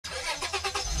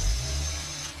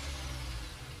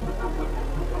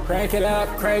Crank it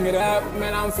up,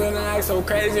 man, I'm feeling like so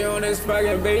crazy on this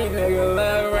fucking beat, nigga.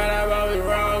 Love, run up on me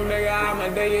wrong, nigga,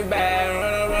 I'ma dig it bad.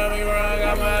 Run up on me wrong,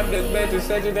 I'ma up this bitch and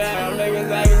set you down. Niggas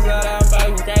acting so damn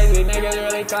fucking crazy, niggas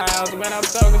really clowns. Man, I'm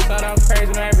so damn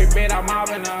crazy on every bit I'm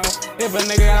hopping on. If a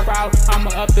nigga got a problem,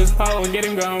 I'ma up this pole and get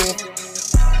him gone.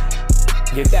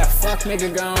 Get that fuck nigga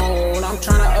gone. I'm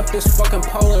tryna up this fucking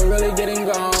pole and really get him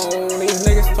gone. These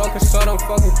niggas talking so damn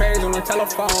fucking crazy on the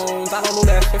telephones. I don't do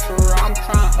that shit for real. I'm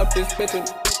tryna up this bitch and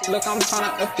look, I'm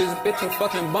tryna up this bitch and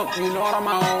fucking bump. You know what I'm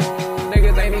on?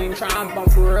 Niggas ain't even tryna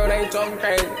bump for real. They talking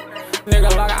crazy.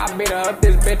 Nigga, like I beat her up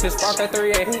this bitch and spark a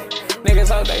 380.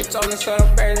 Niggas out they talking so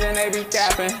damn crazy and they be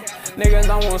capping. Niggas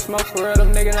don't want smoke for real.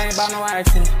 Them niggas ain't about no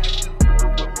action.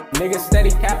 Niggas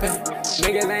steady capping.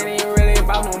 Niggas ain't even really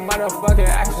about no motherfucking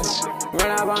action.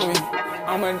 Run up on me,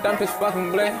 I'ma dump this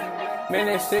fucking blick. Man,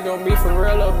 this shit gon' be for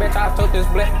real, little bitch. I took this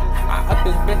blick. I up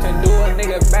this bitch and do a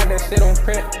nigga bad, that shit on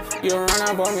print. You run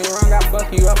up on me wrong, I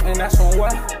fuck you up, and that's on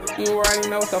what? You already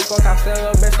know what the fuck I said,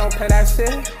 little bitch, don't play that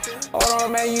shit. Hold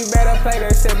on, man, you better play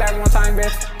that shit back one time,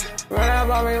 bitch. Run up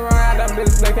on me wrong, I that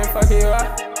bitch blick and fuck you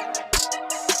up.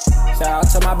 Shout out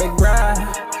to my big bride,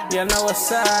 you know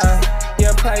what's up. You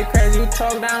play crazy, you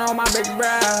talk down on my big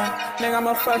brow. Nigga,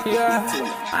 I'ma fuck you up.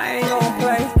 I ain't gon'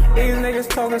 play. These niggas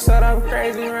talking so damn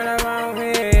crazy, run up on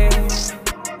me.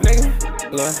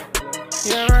 Nigga, look.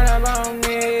 You run up on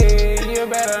me, you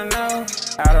better know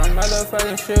how to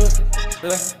motherfucking shoot.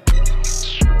 Look.